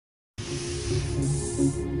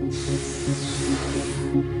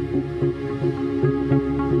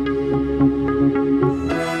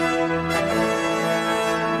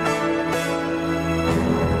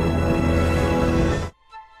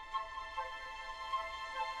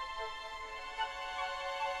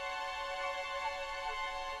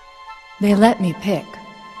They let me pick.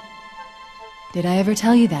 Did I ever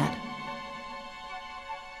tell you that?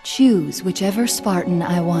 Choose whichever Spartan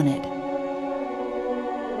I wanted.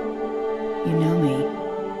 You know me.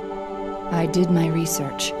 I did my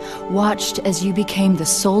research, watched as you became the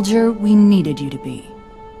soldier we needed you to be.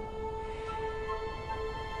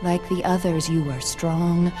 Like the others, you were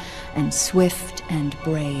strong and swift and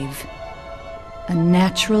brave. A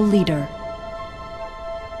natural leader.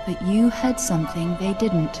 But you had something they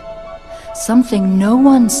didn't. Something no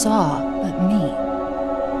one saw but me.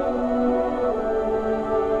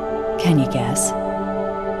 Can you guess?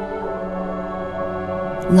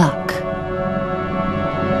 Luck.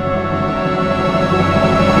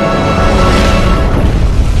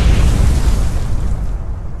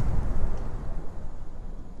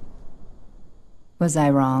 Was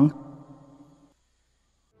I wrong?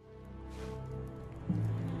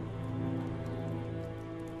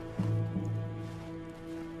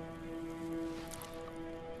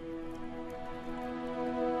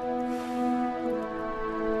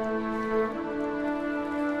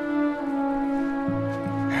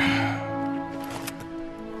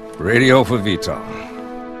 Radio for Vital.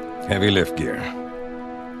 Heavy lift gear.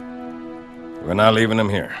 We're not leaving them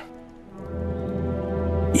here.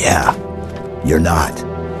 Yeah, you're not.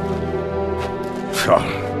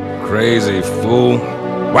 Crazy fool.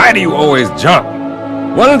 Why do you always jump?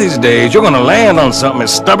 One of these days, you're gonna land on something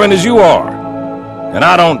as stubborn as you are. And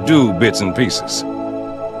I don't do bits and pieces.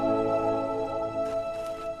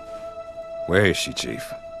 Where is she, Chief?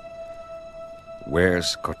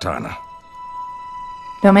 Where's Cortana?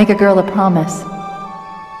 Don't make a girl a promise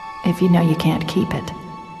if you know you can't keep it.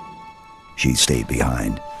 She stayed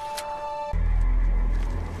behind.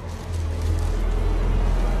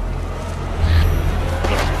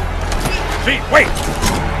 Chief, wait!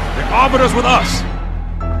 The Arbiter's with us!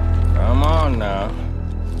 Come on now.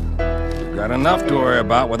 We've got enough to worry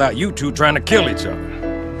about without you two trying to kill each other.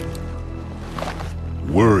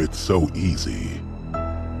 Were it so easy.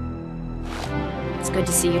 It's good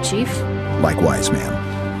to see you, Chief. Likewise, ma'am.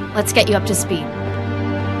 Let's get you up to speed.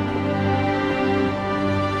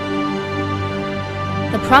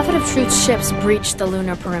 The Prophet of Truth's ships breached the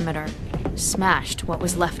lunar perimeter, smashed what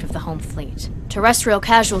was left of the home fleet. Terrestrial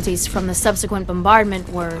casualties from the subsequent bombardment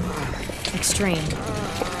were extreme.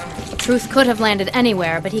 Truth could have landed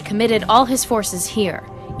anywhere, but he committed all his forces here,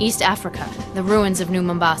 East Africa, the ruins of New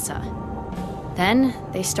Mombasa. Then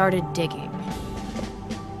they started digging.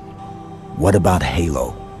 What about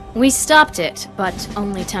Halo? We stopped it, but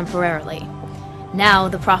only temporarily. Now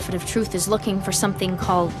the Prophet of Truth is looking for something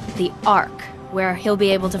called the Ark, where he'll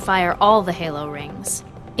be able to fire all the Halo rings.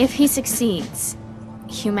 If he succeeds,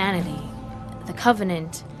 humanity, the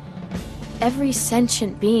Covenant, every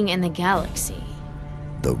sentient being in the galaxy.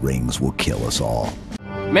 The rings will kill us all.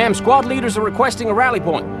 Ma'am, squad leaders are requesting a rally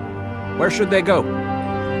point. Where should they go?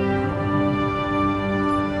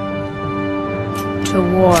 To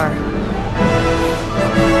war.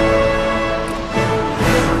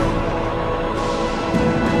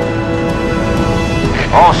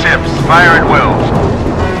 All ships, fire at will.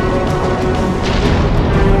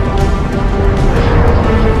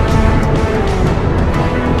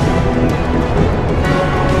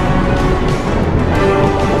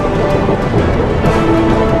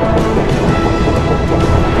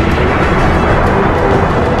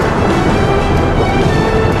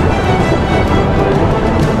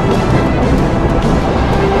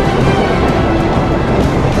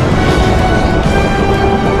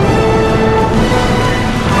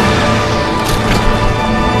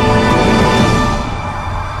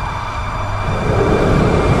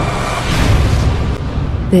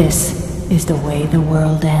 This is the way the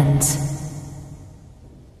world ends.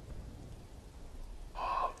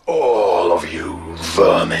 All of you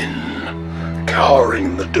vermin, cowering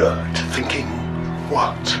in the dirt, thinking,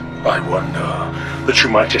 what, I wonder, that you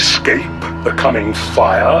might escape the coming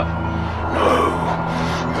fire? No,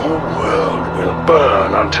 your world will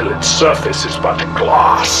burn until its surface is but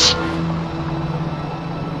glass.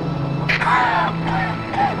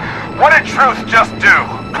 What did Truth just do?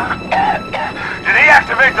 Did he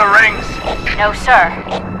activate the rings? No, sir.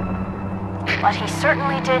 But he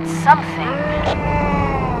certainly did something.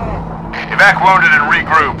 Evac wounded and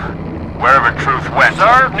regroup. Wherever Truth went.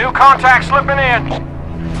 Sir, new contact slipping in.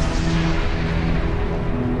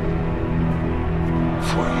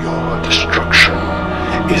 For your destruction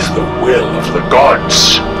the will of the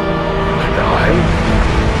gods. And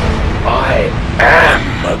I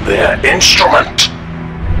am their instrument.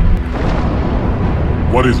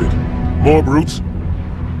 What is it? More brutes?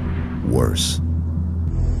 Worse.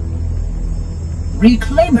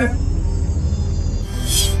 Reclaimer.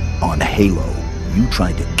 On Halo, you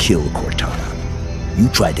tried to kill Cortana. You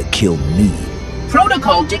tried to kill me.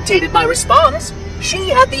 Protocol dictated my response. She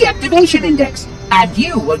had the activation index, and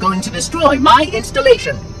you were going to destroy my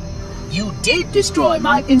installation. You did destroy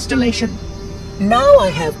my installation. Now I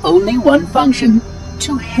have only one function,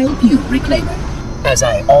 to help you, Reclaimer, as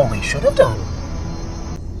I always should have done.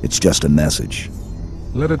 It's just a message.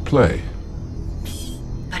 Let it play.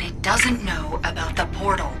 But it doesn't know about the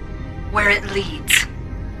portal, where it leads.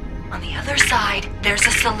 On the other side, there's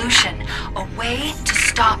a solution, a way to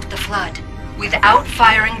stop the flood, without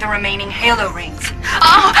firing the remaining Halo rings.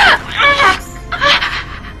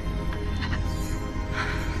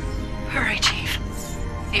 Hurry, Chief.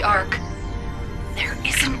 The Ark. There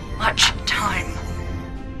isn't much time.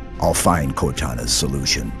 I'll find Cortana's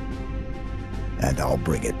solution. And I'll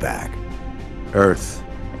bring it back. Earth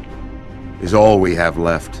is all we have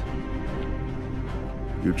left.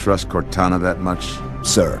 You trust Cortana that much?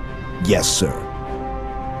 Sir. Yes, sir.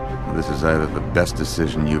 Well, this is either the best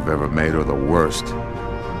decision you've ever made or the worst.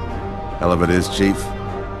 Hell of it is, Chief.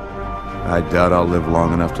 I doubt I'll live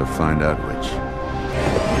long enough to find out which.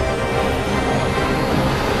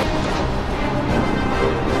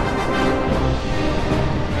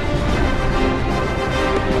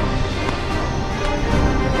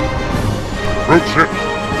 Rope ship!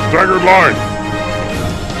 Staggered line!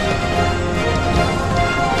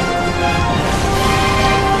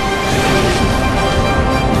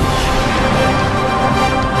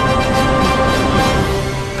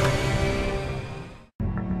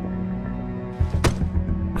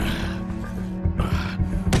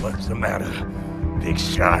 What's the matter, big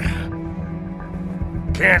shot?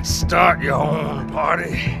 Can't start your own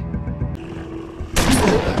party?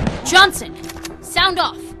 Johnson! Sound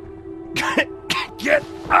off! Get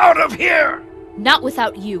out of here! Not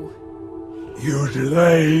without you. You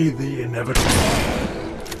delay the inevitable.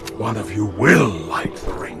 One of you will light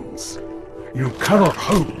the rings. You cannot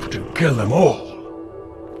hope to kill them all.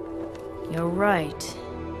 You're right.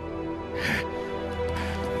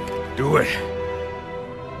 Do it.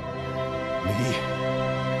 Me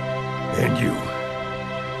and you.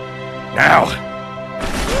 Now!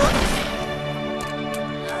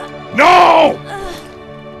 No!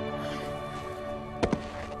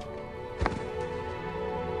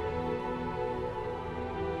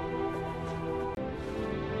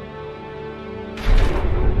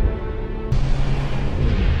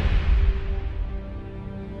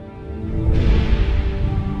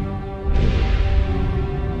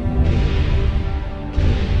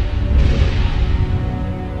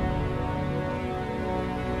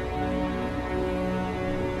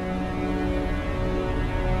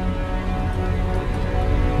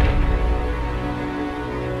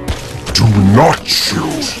 Do not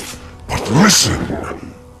shoot, but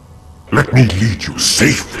listen. Let me lead you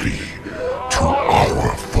safely to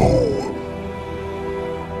our foe.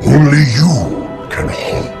 Only you can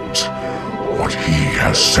halt what he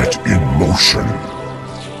has set in motion.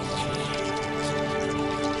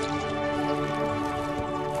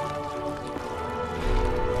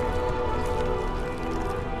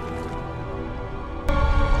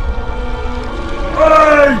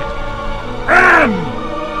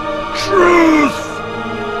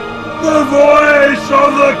 The voice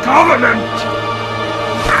of the Covenant!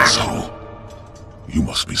 So, you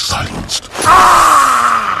must be silenced.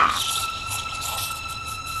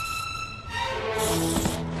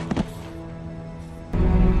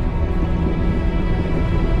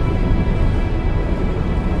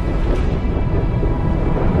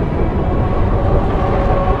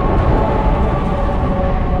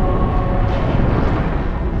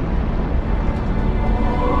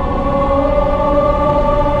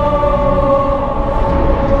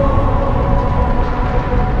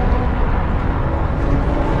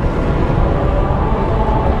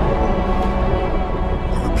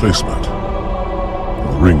 Replacement.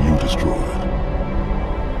 The ring you destroyed.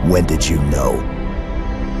 When did you know?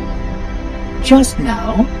 Just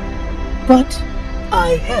now. But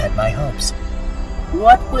I had my hopes.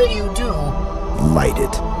 What will you do? Light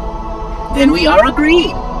it. Then we are agreed.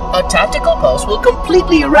 A tactical pulse will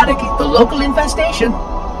completely eradicate the local infestation.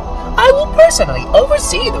 I will personally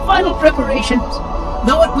oversee the final preparations,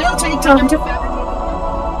 though it will take time to fabricate.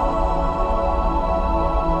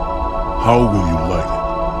 How will you light it?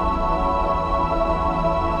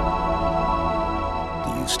 Do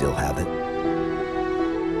you still have it?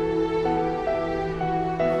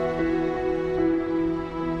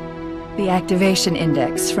 The activation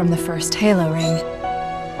index from the first Halo ring.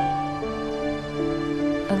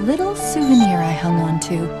 A little souvenir I hung on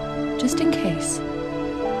to, just in case.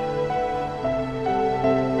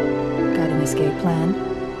 Got an escape plan?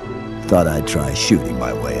 Thought I'd try shooting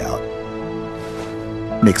my way out.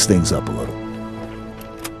 Mix things up a little.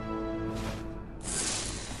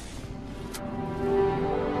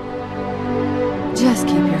 Just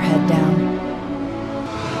keep your head down.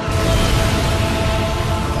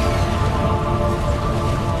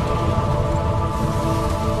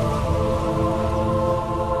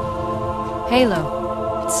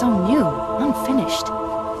 Halo. It's so new, unfinished.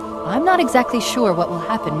 I'm not exactly sure what will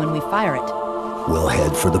happen when we fire it. We'll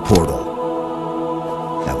head for the portal,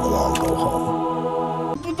 and we'll all go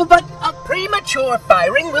home. But a premature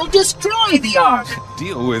firing will destroy the Ark.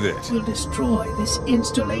 Deal with it. Will destroy this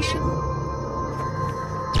installation.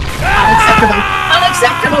 Unacceptable!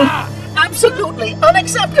 Unacceptable! Absolutely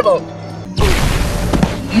unacceptable!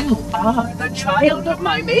 You are the child of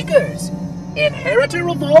my makers, inheritor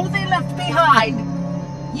of all they left behind.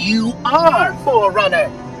 You are Forerunner.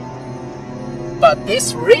 But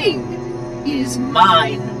this ring is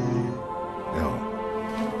mine.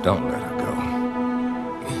 No, don't let her go.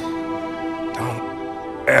 Don't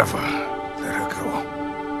ever let her go.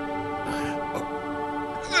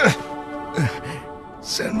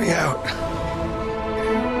 Send me out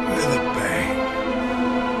with a bang.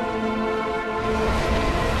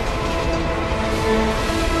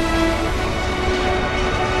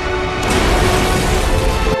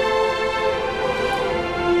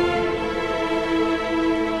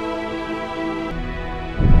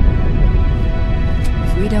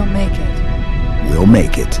 If we don't make it, We'll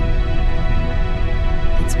make it.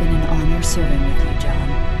 it's been an honor serving with you, John.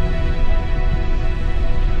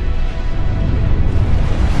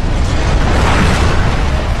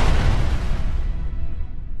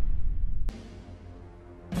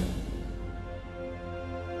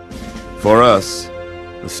 For us,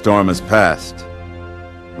 the storm has passed.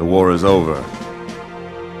 The war is over.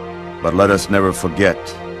 But let us never forget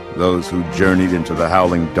those who journeyed into the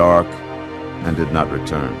howling dark and did not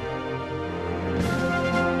return.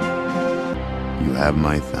 You have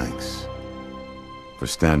my thanks for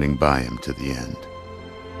standing by him to the end.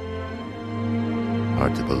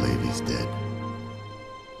 Hard to believe he's dead.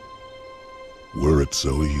 Were it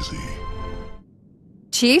so easy?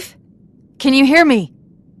 Chief? Can you hear me?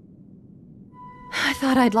 I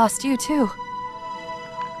thought I'd lost you too.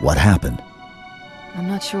 What happened? I'm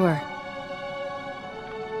not sure.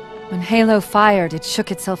 When Halo fired, it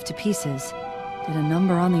shook itself to pieces. Did a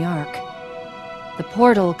number on the Ark. The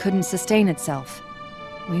portal couldn't sustain itself.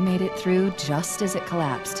 We made it through just as it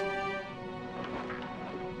collapsed.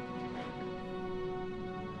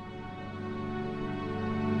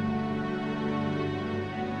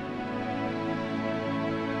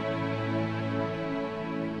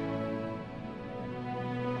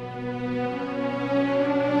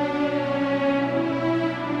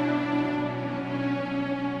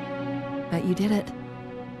 Bet you did it.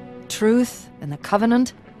 Truth and the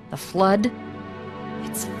Covenant, the Flood,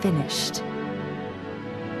 it's finished.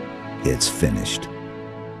 It's finished.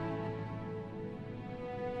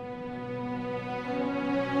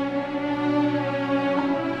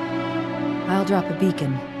 I'll drop a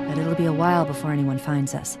beacon, but it'll be a while before anyone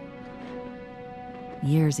finds us.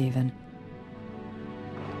 Years, even.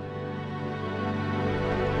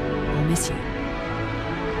 I'll miss you.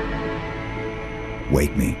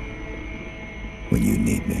 Wake me when you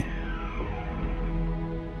need me.